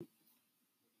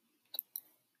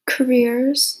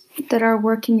Careers that are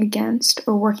working against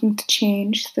or working to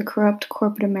change the corrupt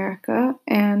corporate America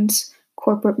and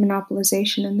corporate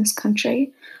monopolization in this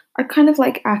country are kind of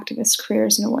like activist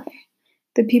careers in a way.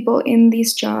 The people in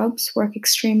these jobs work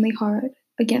extremely hard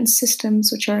against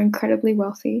systems which are incredibly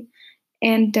wealthy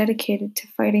and dedicated to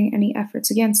fighting any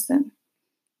efforts against them.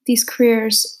 These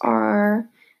careers are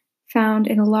found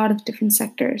in a lot of different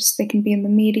sectors. They can be in the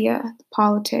media,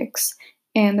 politics,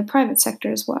 and the private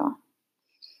sector as well.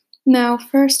 Now,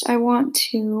 first, I want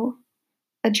to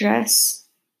address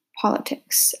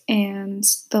politics and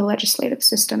the legislative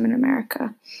system in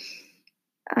America,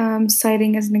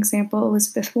 citing as an example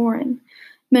Elizabeth Warren.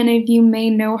 Many of you may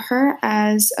know her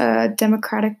as a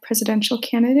Democratic presidential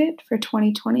candidate for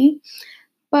 2020,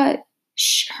 but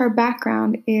her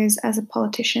background is as a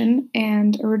politician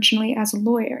and originally as a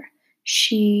lawyer.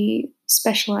 She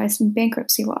specialized in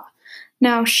bankruptcy law.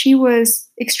 Now, she was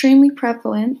extremely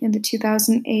prevalent in the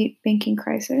 2008 banking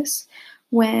crisis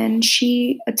when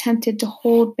she attempted to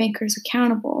hold bankers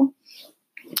accountable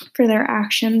for their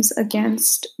actions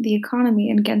against the economy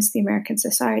and against the American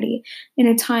society in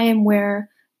a time where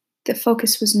the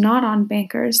focus was not on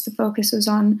bankers, the focus was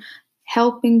on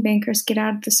helping bankers get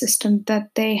out of the system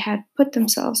that they had put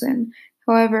themselves in.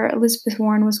 However, Elizabeth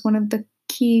Warren was one of the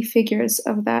key figures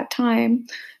of that time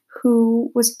who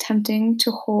was attempting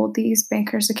to hold these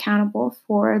bankers accountable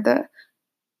for the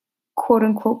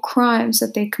quote-unquote crimes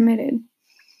that they committed.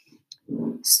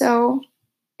 So,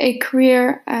 a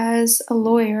career as a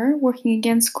lawyer working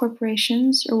against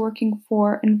corporations or working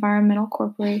for environmental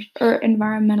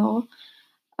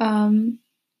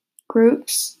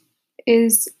groups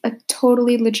is a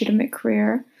totally legitimate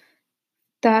career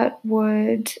that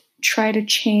would try to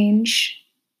change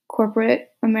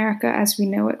corporate America as we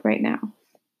know it right now.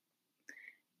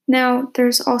 Now,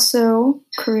 there's also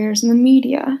careers in the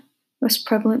media, most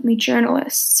prevalently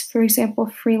journalists, for example,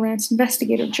 freelance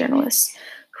investigative journalists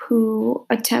who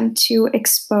attempt to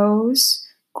expose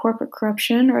corporate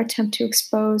corruption or attempt to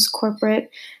expose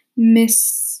corporate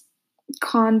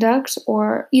misconduct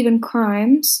or even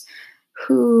crimes,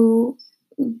 who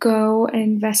go and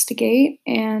investigate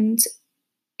and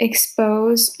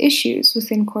expose issues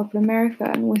within corporate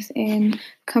America and within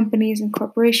companies and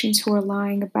corporations who are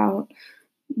lying about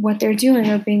what they're doing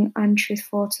or being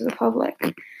untruthful to the public.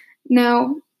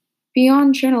 Now,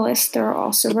 beyond journalists, there are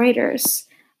also writers.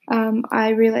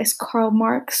 I realize Karl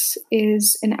Marx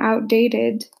is an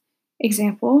outdated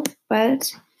example,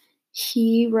 but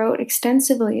he wrote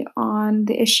extensively on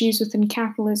the issues within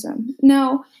capitalism.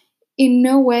 Now, in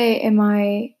no way am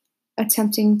I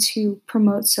attempting to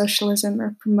promote socialism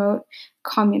or promote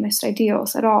communist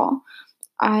ideals at all.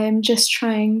 I'm just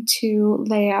trying to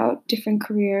lay out different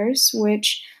careers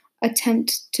which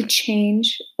attempt to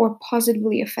change or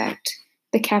positively affect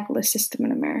the capitalist system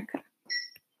in America.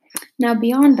 Now,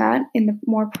 beyond that, in the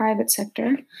more private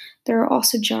sector, there are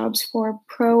also jobs for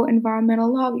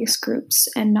pro-environmental lobbyist groups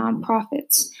and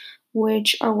nonprofits,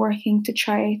 which are working to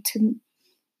try to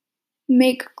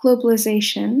make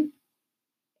globalization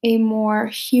a more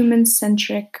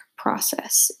human-centric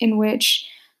process in which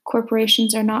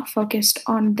corporations are not focused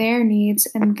on their needs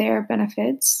and their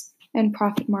benefits and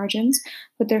profit margins,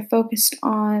 but they're focused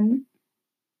on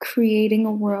creating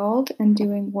a world and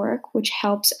doing work which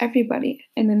helps everybody.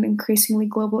 In an increasingly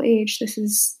global age, this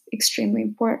is extremely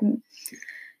important.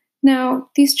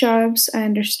 Now, these jobs, I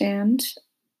understand,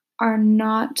 are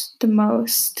not the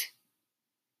most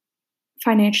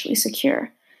financially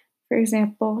secure. For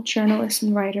example, journalists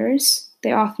and writers,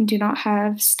 they often do not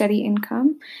have steady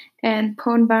income, and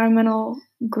pro-environmental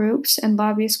groups and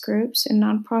lobbyist groups and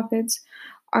nonprofits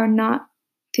are not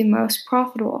the most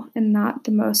profitable and not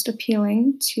the most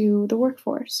appealing to the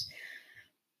workforce.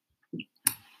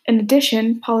 In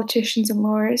addition, politicians and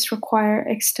lawyers require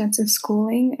extensive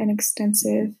schooling and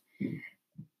extensive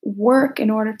work in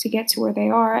order to get to where they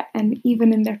are, and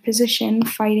even in their position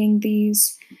fighting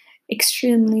these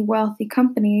extremely wealthy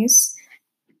companies,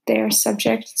 they are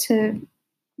subject to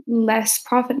less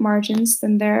profit margins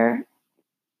than their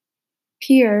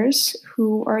peers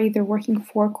who are either working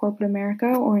for corporate America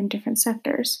or in different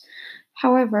sectors.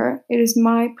 However, it is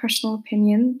my personal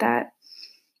opinion that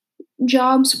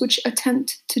jobs which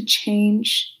attempt to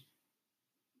change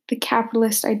the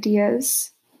capitalist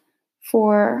ideas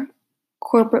for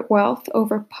corporate wealth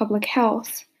over public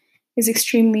health is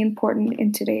extremely important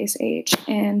in today's age,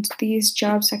 and these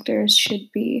job sectors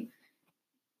should be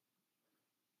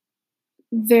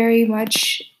very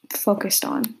much focused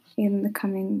on in the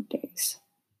coming days.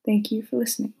 Thank you for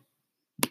listening.